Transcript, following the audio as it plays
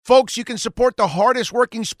Folks, you can support the hardest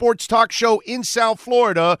working sports talk show in South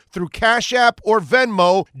Florida through Cash App or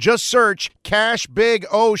Venmo. Just search Cash Big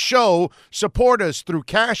O Show. Support us through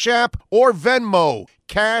Cash App or Venmo.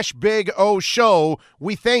 Cash Big O Show.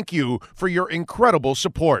 We thank you for your incredible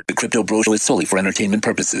support. The Crypto Bro Show is solely for entertainment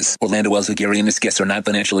purposes. Orlando Alzagari and his guests are not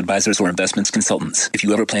financial advisors or investments consultants. If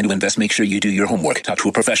you ever plan to invest, make sure you do your homework. Talk to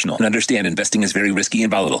a professional and understand investing is very risky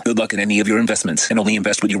and volatile. Good luck in any of your investments and only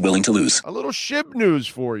invest what you're willing to lose. A little SHIB news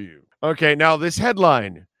for you. Okay, now this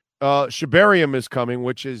headline, Shibarium is coming,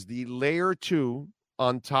 which is the layer 2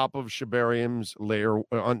 on top of Shibarium's layer,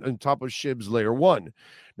 on top of SHIB's layer 1.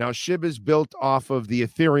 Now, SHIB is built off of the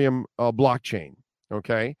Ethereum blockchain,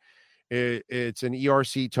 okay? It's an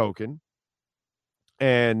ERC token,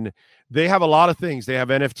 and they have a lot of things. They have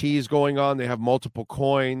NFTs going on. They have multiple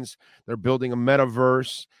coins. They're building a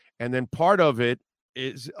metaverse, and then part of it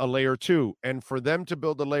is a layer 2. And for them to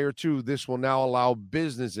build a layer 2, this will now allow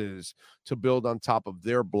businesses to build on top of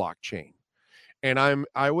their blockchain. And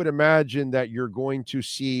I would imagine that you're going to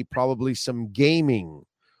see probably some gaming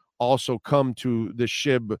also come to the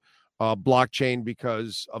SHIB blockchain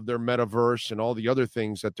because of their metaverse and all the other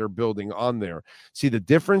things that they're building on there. See, the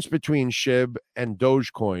difference between SHIB and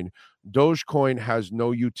Dogecoin has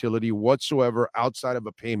no utility whatsoever outside of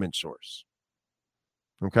a payment source.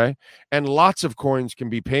 Okay. And lots of coins can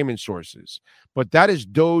be payment sources, but that is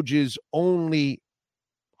Doge's only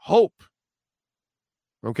hope.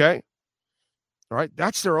 Okay. All right.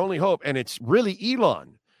 That's their only hope. And it's really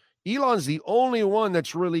Elon. Elon's the only one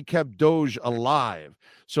that's really kept Doge alive.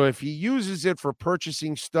 So if he uses it for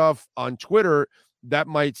purchasing stuff on Twitter, that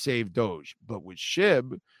might save Doge. But with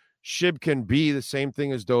SHIB can be the same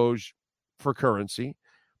thing as Doge for currency,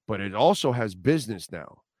 but it also has business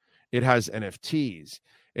now. It has NFTs.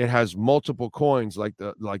 It has multiple coins like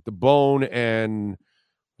the Bone and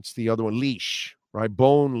what's the other one? Leash, right?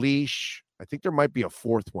 Bone, Leash. I think there might be a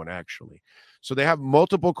fourth one actually. So they have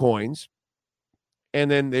multiple coins,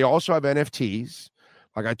 and then they also have NFTs.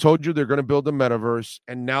 Like I told you, they're going to build a metaverse,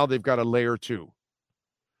 and now they've got a layer 2.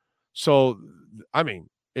 So, I mean,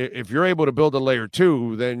 if you're able to build a layer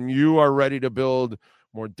 2, then you are ready to build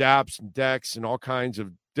more dApps and DEX and all kinds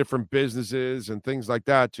of different businesses and things like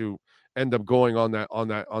that to end up going on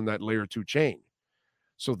that layer 2 chain.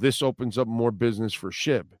 So this opens up more business for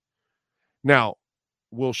SHIB. Now,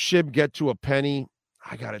 will SHIB get to a penny?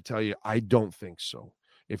 I got to tell you, I don't think so.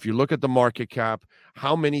 If you look at the market cap,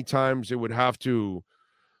 how many times it would have to,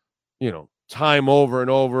 time over and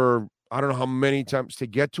over, I don't know how many times to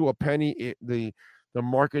get to a penny, the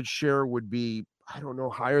market share would be, I don't know,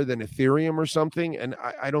 higher than Ethereum or something. And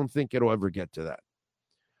I don't think it'll ever get to that.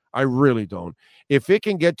 I really don't. If it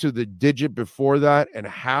can get to the digit before that and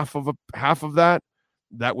half of that,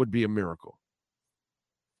 that would be a miracle.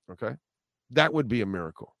 Okay? That would be a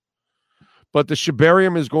miracle. But the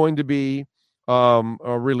Shibarium is going to be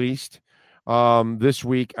released this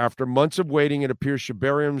week. After months of waiting, it appears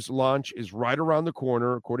Shibarium's launch is right around the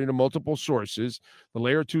corner, according to multiple sources. The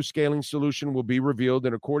Layer 2 scaling solution will be revealed,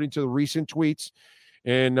 and according to the recent tweets,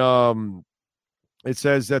 it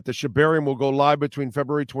says that the Shibarium will go live between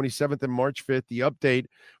February 27th and March 5th. The update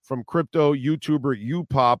from crypto YouTuber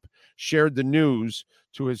Upop shared the news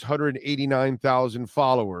to his 189,000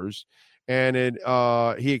 followers. And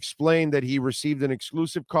he explained that he received an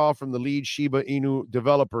exclusive call from the lead Shiba Inu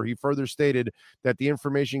developer. He further stated that the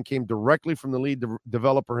information came directly from the lead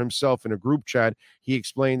developer himself in a group chat. He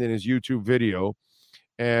explained in his YouTube video.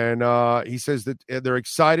 And he says that they're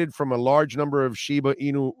excited from a large number of Shiba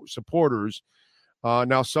Inu supporters.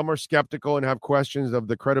 Now, some are skeptical and have questions of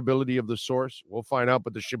the credibility of the source. We'll find out.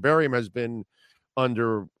 But the Shibarium has been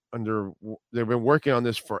they've been working on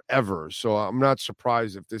this forever. So I'm not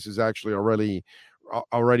surprised if this is actually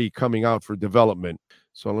already coming out for development.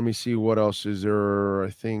 So let me see what else is there. I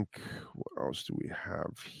think, what else do we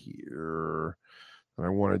have here that I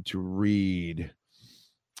wanted to read?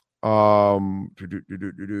 No,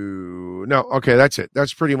 okay, that's it.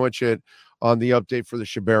 That's pretty much it on the update for the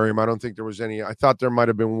Shibarium. I don't think there was any. I thought there might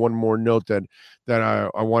have been one more note that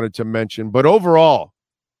I wanted to mention. But overall,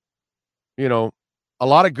 a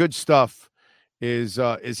lot of good stuff is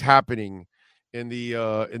happening in the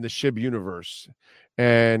SHIB universe,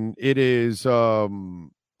 and it is I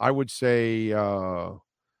would say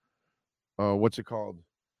what's it called?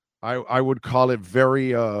 I would call it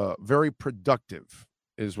very productive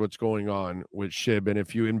is what's going on with SHIB. And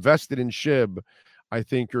if you invested in SHIB, I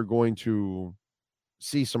think you're going to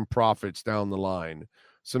see some profits down the line,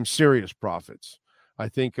 some serious profits. I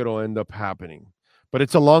think it'll end up happening, but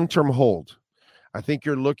it's a long-term hold. I think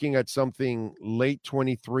you're looking at something late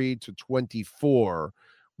 23 to 24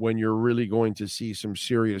 when you're really going to see some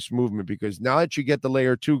serious movement, because now that you get the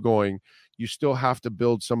layer 2 going, you still have to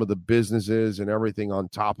build some of the businesses and everything on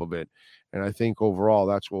top of it. And I think overall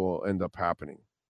that's what will end up happening.